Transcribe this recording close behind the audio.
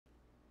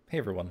Hey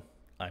everyone,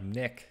 I'm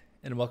Nick,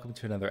 and welcome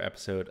to another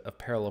episode of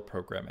Parallel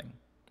Programming.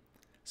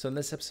 So in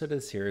this episode of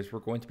the series, we're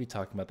going to be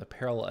talking about the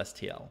parallel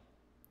STL.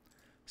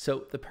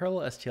 So the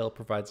parallel STL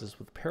provides us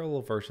with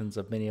parallel versions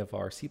of many of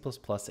our C++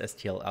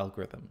 STL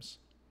algorithms.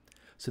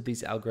 So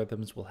these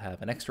algorithms will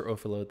have an extra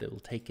overload that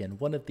will take in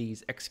one of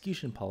these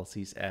execution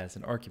policies as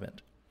an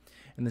argument.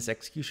 And this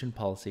execution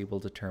policy will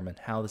determine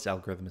how this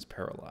algorithm is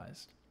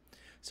parallelized.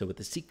 So with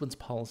the sequence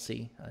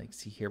policy, you can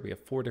see here we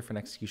have 4 different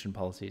execution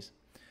policies.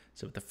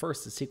 So with the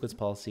first, the sequence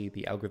policy,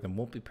 the algorithm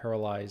won't be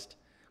parallelized.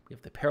 We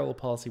have the parallel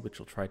policy, which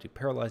will try to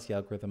parallelize the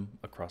algorithm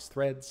across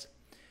threads,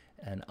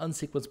 an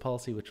unsequenced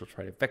policy, which will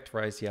try to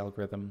vectorize the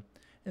algorithm,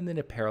 and then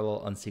a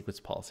parallel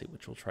unsequenced policy,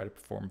 which will try to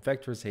perform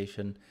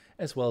vectorization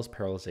as well as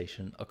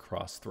parallelization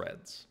across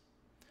threads.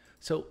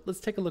 So let's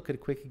take a look at a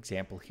quick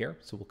example here.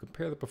 So we'll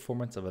compare the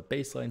performance of a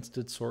baseline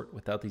std sort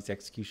without these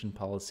execution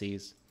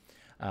policies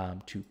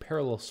to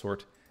parallel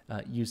sort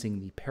using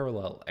the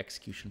parallel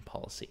execution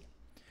policy.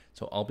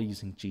 So I'll be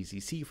using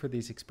GCC for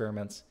these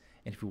experiments,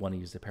 and if you want to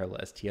use the parallel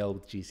STL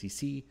with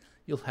GCC,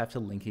 you'll have to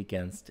link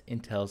against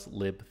Intel's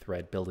lib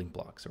thread building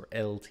blocks, or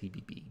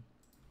LTBB.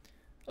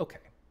 Okay,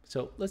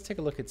 so let's take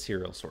a look at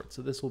serial sort.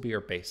 So this will be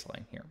our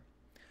baseline here.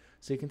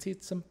 So you can see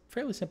it's some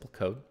fairly simple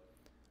code.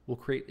 We'll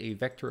create a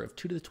vector of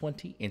 2 to the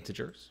 20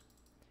 integers,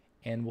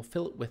 and we'll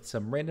fill it with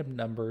some random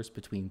numbers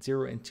between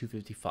 0 and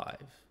 255.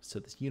 So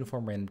this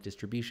uniform random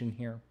distribution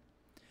here.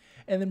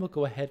 And then we'll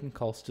go ahead and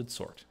call std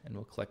sort, and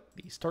we'll collect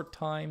the start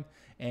time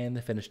and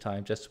the finish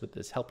time just with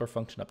this helper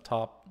function up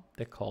top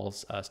that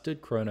calls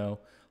std chrono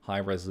high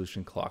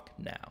resolution clock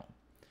now.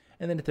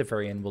 And then at the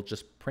very end, we'll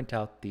just print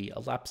out the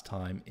elapsed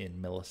time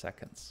in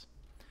milliseconds.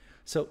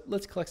 So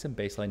let's collect some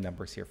baseline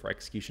numbers here for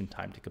execution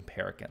time to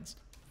compare against.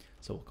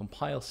 So we'll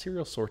compile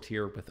serial sort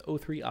here with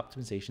O3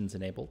 optimizations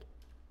enabled,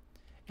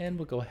 and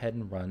we'll go ahead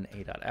and run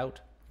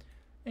a.out.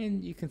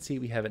 And you can see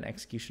we have an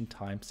execution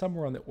time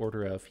somewhere on the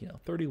order of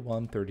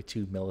 31,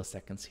 32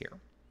 milliseconds here.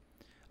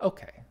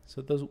 Okay,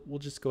 so those we'll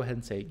just go ahead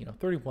and say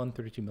 31,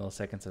 32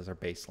 milliseconds as our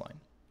baseline.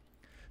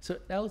 So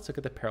now let's look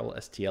at the parallel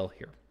STL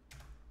here.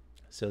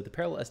 So the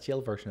parallel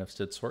STL version of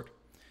std sort,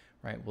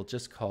 right? We'll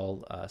just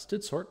call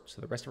std sort.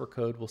 So the rest of our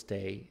code will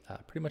stay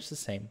pretty much the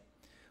same.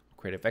 We'll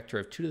create a vector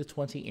of 2 to the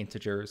 20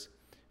 integers,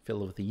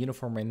 fill it with a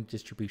uniform random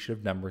distribution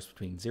of numbers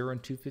between 0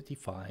 and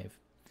 255.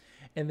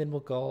 And then we'll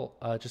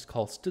just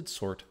call std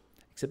sort,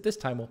 except this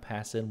time we'll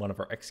pass in one of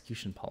our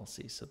execution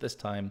policies. So this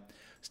time,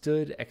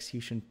 std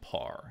execution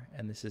par,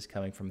 and this is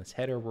coming from this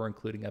header we're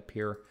including up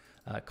here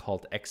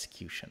called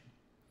execution.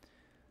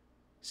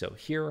 So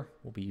here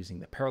we'll be using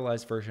the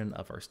parallelized version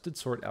of our std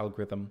sort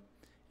algorithm,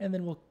 and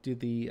then we'll do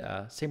the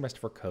same rest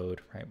of our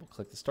code, right? We'll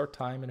collect the start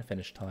time and a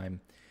finish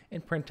time,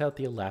 and print out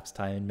the elapsed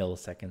time in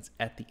milliseconds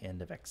at the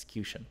end of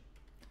execution.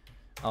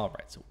 All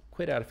right, so we'll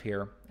quit out of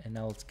here, and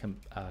now let's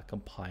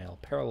compile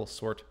parallel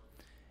sort.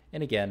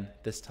 And again,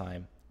 this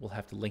time we'll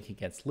have to link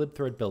against lib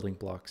thread building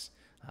blocks.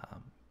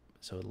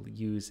 So it'll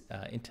use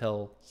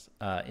Intel's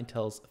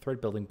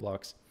thread building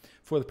blocks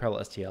for the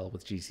parallel STL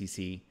with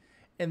GCC.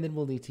 And then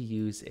we'll need to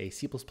use a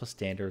C++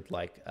 standard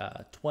like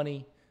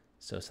 20,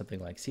 so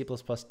something like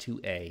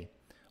C++2A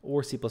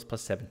or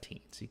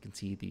C++17. So you can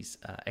see these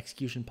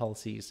execution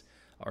policies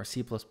are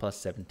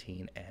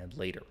C++17 and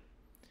later.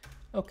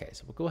 Okay,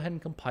 so we'll go ahead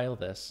and compile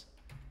this,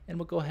 and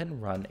we'll go ahead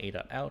and run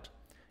a.out.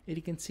 And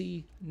you can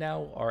see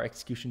now our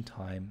execution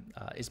time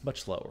is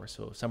much lower,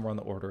 so somewhere on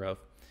the order of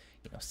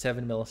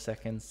 7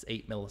 milliseconds,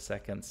 8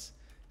 milliseconds,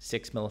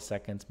 6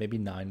 milliseconds, maybe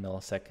 9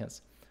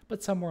 milliseconds,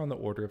 but somewhere on the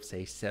order of,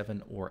 say,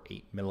 7 or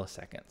 8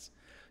 milliseconds.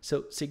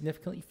 So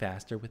significantly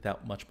faster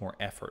without much more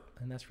effort,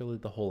 and that's really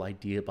the whole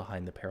idea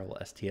behind the parallel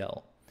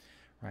STL,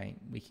 right?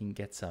 We can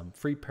get some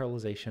free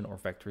parallelization or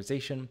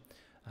vectorization,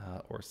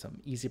 or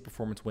some easy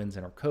performance wins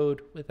in our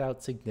code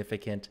without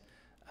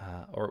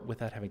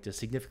without having to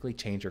significantly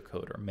change our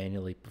code or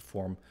manually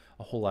perform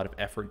a whole lot of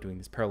effort doing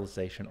this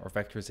parallelization or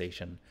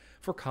vectorization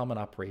for common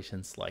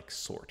operations like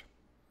sort.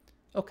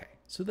 Okay,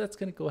 so that's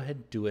going to go ahead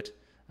and do it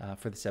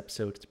for this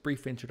episode. It's a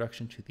brief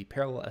introduction to the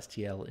parallel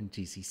STL in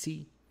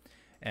GCC.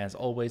 As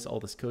always, all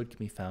this code can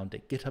be found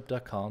at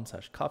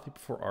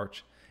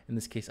github.com/coffeebeforearch, in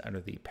this case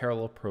under the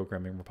parallel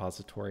programming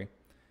repository.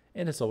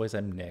 And as always,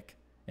 I'm Nick,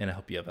 and I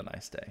hope you have a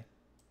nice day.